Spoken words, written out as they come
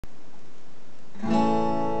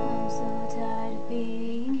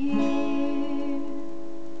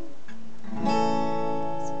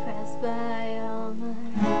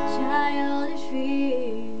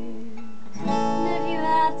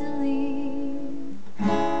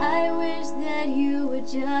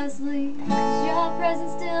just leave, 'cause your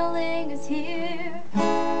presence still lingers here,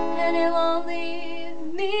 and it won't leave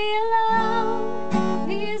me alone.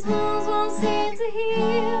 These wounds won't seem to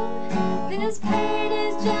heal. This pain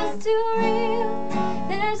is just too real.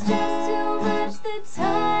 There's just too much that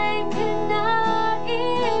time cannot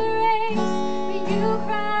erase. When you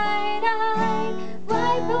cried, I'd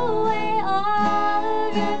wipe away all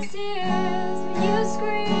of your tears. When you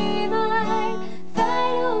scream, I'd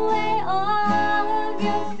fight away all of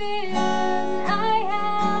your fears. And I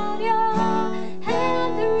held your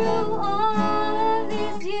hand through all of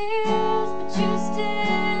these years, but you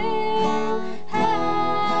still have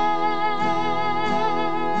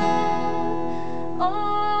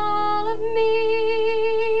all of me.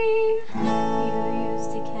 You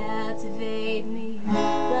used to captivate me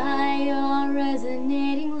by your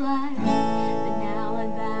resonating light, but now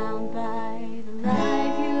I'm bound by the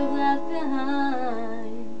life you've left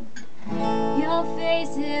behind. Your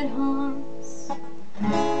face, it haunts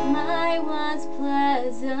my once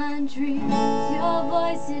pleasant dreams. Your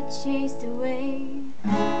voice, it chased away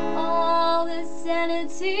all the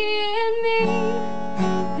sanity in me.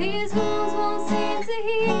 These